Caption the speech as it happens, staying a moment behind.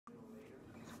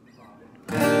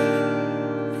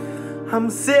I'm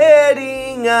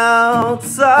sitting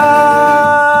outside,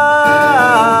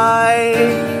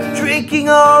 drinking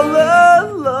all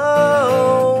alone.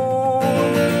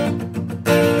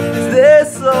 Is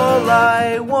this all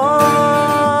I want?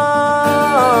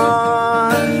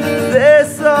 Is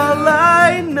this all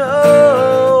I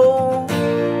know?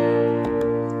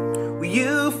 Will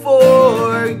you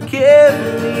forgive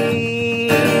me?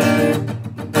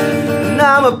 And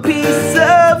I'm a piece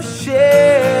of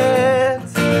shit.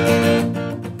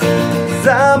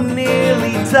 I'm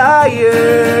nearly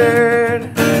tired,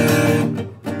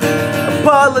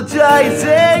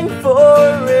 apologizing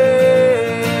for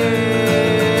it.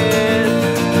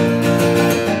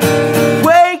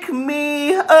 Wake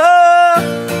me up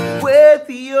with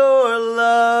your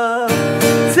love.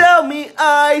 Tell me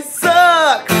I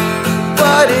suck,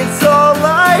 but it's all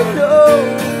I know.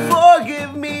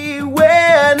 Forgive me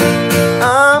when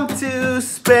I'm to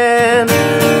spend.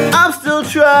 I'm still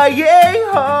trying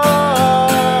hard.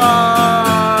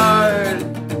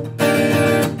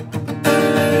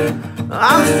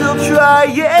 I'm still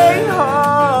trying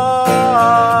hard.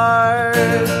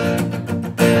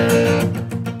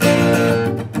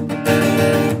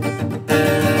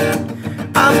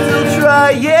 I'm still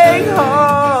trying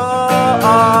hard.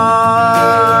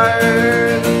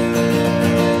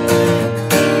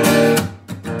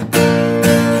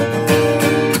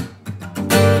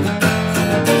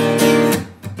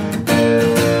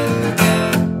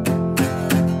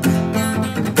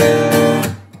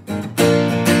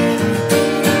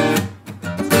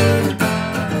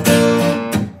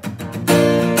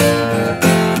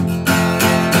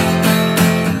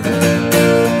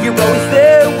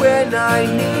 I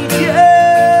need you,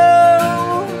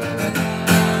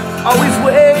 always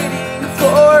waiting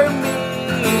for me.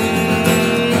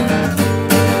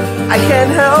 I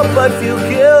can't help but feel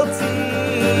guilty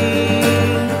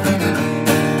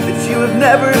that you have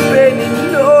never been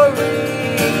ignoring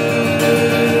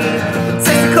the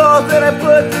text calls that I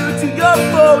put through to your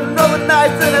phone, and all the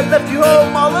nights that I've left you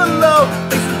home all alone.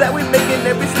 Places that we make and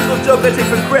every single joke I take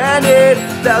for granted.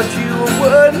 Without you I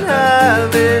wouldn't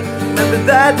have it. Remember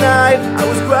that night I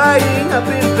was crying up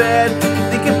in bed,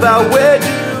 thinking about where do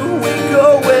we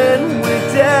go when we're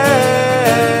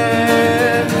dead.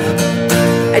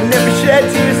 I never shed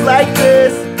tears like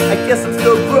this, I guess I'm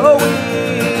still growing.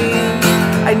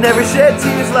 I never shed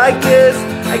tears like this,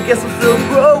 I guess I'm still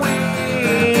growing.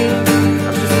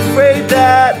 I'm just afraid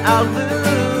that I'll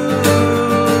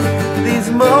lose these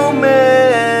moments.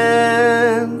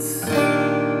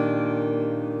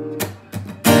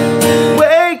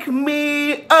 Wake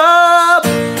me up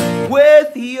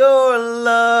with your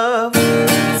love.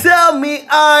 Tell me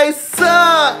I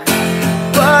suck,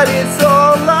 but it's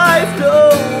all I've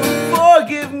known.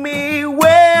 Forgive me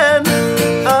when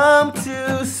I'm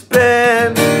to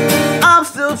spend. I'm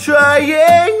still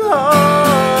trying hard.